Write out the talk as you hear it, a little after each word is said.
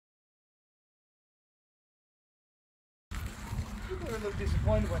little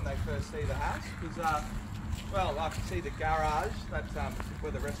disappointed when they first see the house because, well, I can see the garage, that's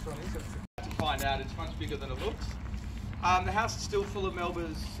where the restaurant is. It's to find out it's much bigger than it looks. The house is still full of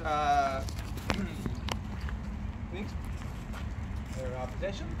Melba's things, her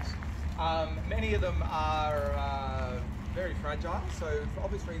possessions. Many of them are very fragile, so for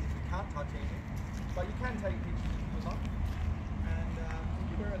obvious reasons we can't touch anything. But you can take pictures if you would like. And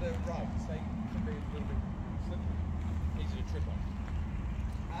where are the rugs? They can be a little bit slippery, easy to trip on.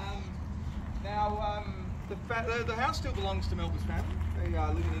 Now, the house still belongs to Melba's family. They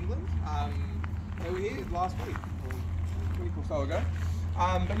live in England. They were here last week, or a week or so ago.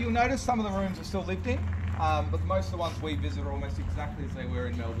 But you'll notice some of the rooms are still lived in, but most of the ones we visit are almost exactly as they were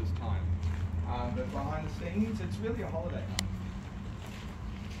in Melba's time. But behind the scenes, it's really a holiday home.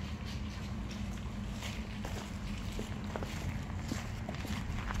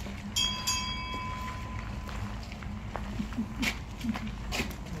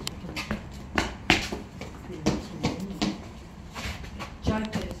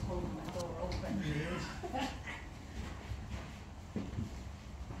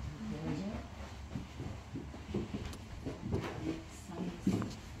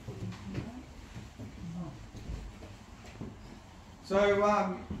 So,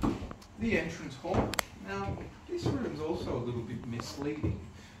 the entrance hall. Now, this room's also a little bit misleading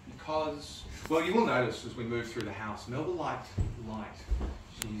because, well, you will notice as we move through the house, Melba liked light.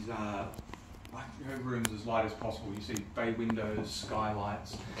 She's like her room's as light as possible. You see bay windows,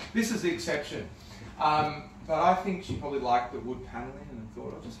 skylights. This is the exception. But I think she probably liked the wood paneling and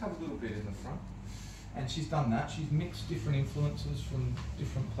thought, I'll just have a little bit in the front. And she's done that. She's mixed different influences from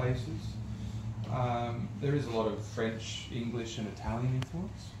different places. There is a lot of French, English and Italian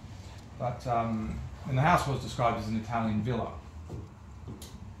influence, but and the house was described as an Italian villa,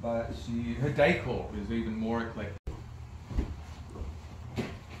 but her decor is even more eclectic.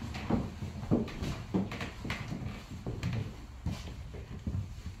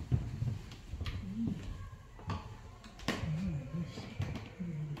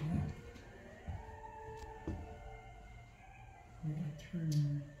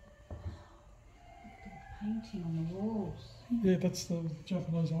 Painting on the walls. Yeah, that's the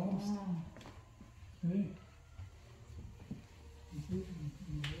Japanese artist. Oh. Yeah.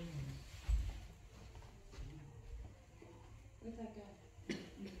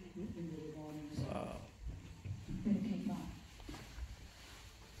 Where'd they go?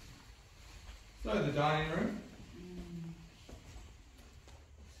 So the dining room.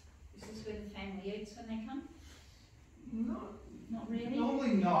 Is this where the family eats when they come? Not really?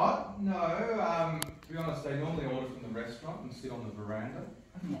 Normally not, no. To be honest, they normally order from the restaurant and sit on the veranda.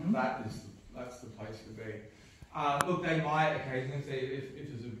 Okay. That's the place to be. Look, they might occasionally, if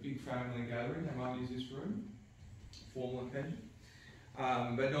there's a big family gathering, they might use this room, formal occasion.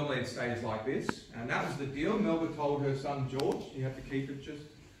 But normally it stays like this, and that was the deal. Melba told her son George he had to keep it just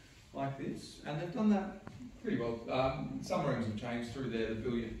like this, and they've done that pretty well. Some rooms have changed through there. The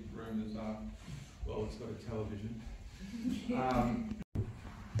billiard room is, well, it's got a television.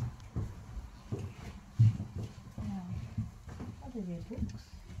 What are these books?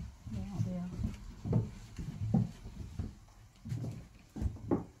 Yeah.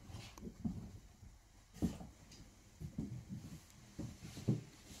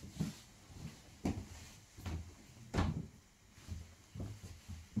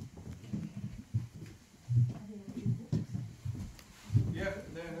 Yeah,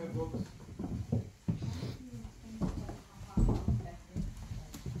 they're her books.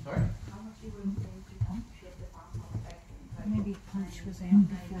 Sorry? Maybe punch was out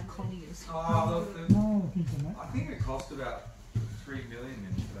before Collier's. Oh, No, I think it cost about $3 million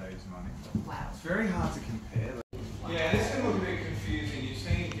in today's money. Wow. It's very hard to compare. Yeah, this can look a bit confusing. You've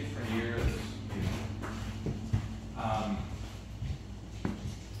seen different eras.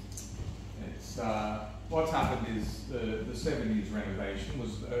 It's what's happened is the 70s renovation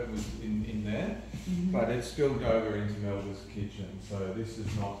was in there, but it spilled over into Melba's kitchen. So this is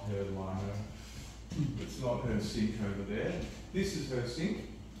not her liner. It's not her sink over there. This is her sink,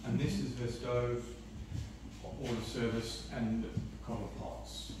 and this is her stove, water service, and copper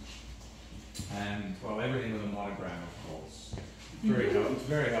pots. And, well, everything with a monogram, of course. It's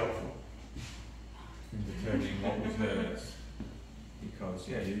very helpful in determining what was hers. Because,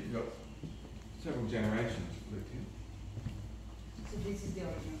 yeah, you've got several generations lived here. So this is the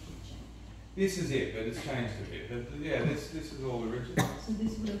original kitchen. This is it, but it's changed a bit. But, yeah, this is all original. So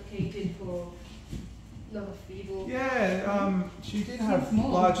this would have catered for a lot of people. Yeah, she did have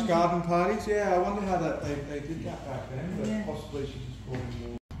large garden parties. Yeah, I wonder how they did that back then, but Yeah. possibly she just brought in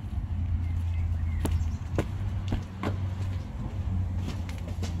more.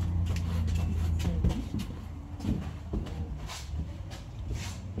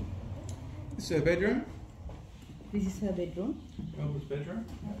 her bedroom. This is her bedroom. Melba's bedroom.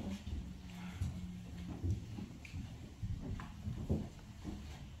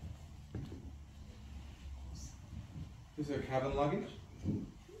 This is her cabin luggage.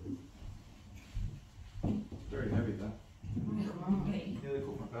 Very heavy though. Nearly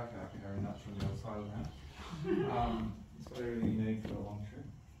pulled my back out carrying that from the other side of the house. It's got everything you need for a long trip.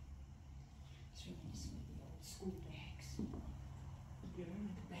 School bags.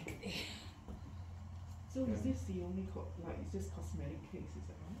 Back there. So is this the only, it's just cosmetic case, is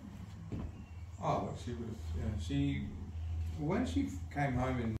that right? Oh, look, she would have, yeah, when she came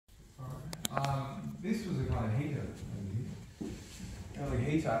home in, this was a kind of heater, early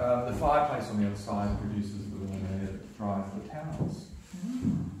heater. The fireplace on the other side produces the air that dries the towels.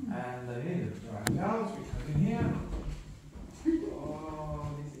 And the air that dries the towels, we come in here. Oh,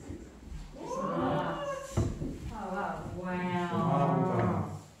 this is it. Wow.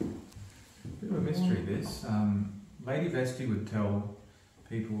 Bit of a mystery, this. Lady Vesti would tell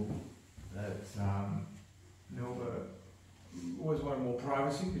people that Melba always wanted more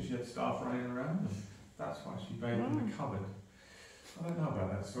privacy because she had staff running around, and that's why she bathed in the cupboard. I don't know about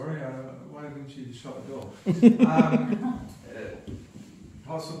that story. Why didn't she just shut the door?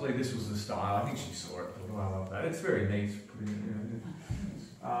 Possibly this was the style. I think she saw it. Thought, oh, I love that. It's very neat.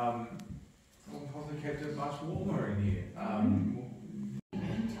 Possibly kept it much warmer in here.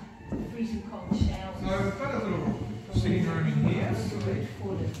 Freezing cold showers. So we've got a little sitting room in here.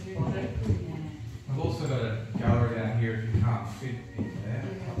 I've also got a gallery down here if you can't fit in there.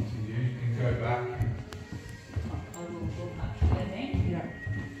 Up to you. You can go back. Yeah.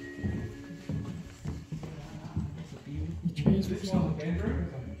 The chairs This look one's like the bedroom.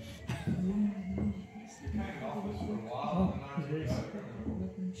 It's the main office for a while. Oh, And then I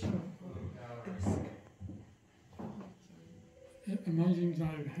yes. Amazing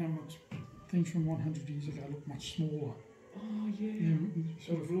though how much things from 100 years ago look much smaller. Oh, yeah.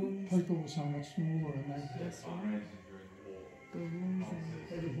 Sort of rooms. people were so much smaller and they That's right. The rooms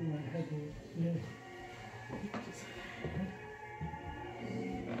and everything they had was, yeah.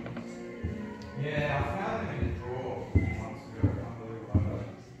 Yeah, I found them in a drawer months ago. Unbelievable.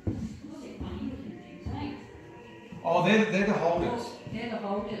 Oh, they're the holders. They're the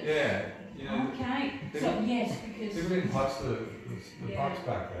holders. Yeah, you know. Okay. They So yes, because People didn't touch the pipes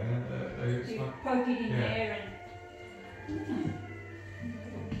back then. you poke it in Yeah. there and.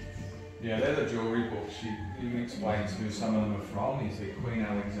 Yeah, they're the jewellery books. She even explains who some of them are from. You see Queen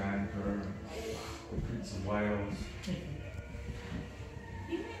Alexandra and the Prince of Wales.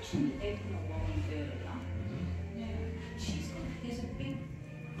 You mentioned Edna Walling earlier. Yeah. There's a big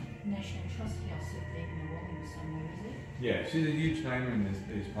National Trust house at Edna Walling somewhere, is it? Yeah, she's a huge name in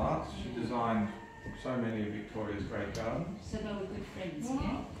these parts. She designed so many of Victoria's great gardens. So they were good friends,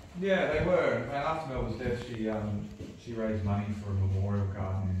 yeah? Yeah, they were. And after Melba's death, she raised money for a memorial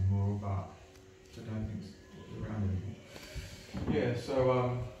garden in Mooraba. I don't think it's around anymore. Yeah,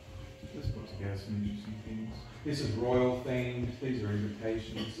 so let's put together some interesting things. This is royal themed. These are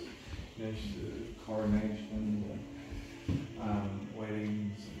invitations. You know, coronation,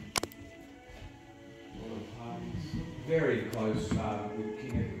 weddings, royal parties. Very close with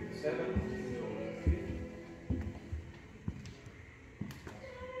King Edward VII.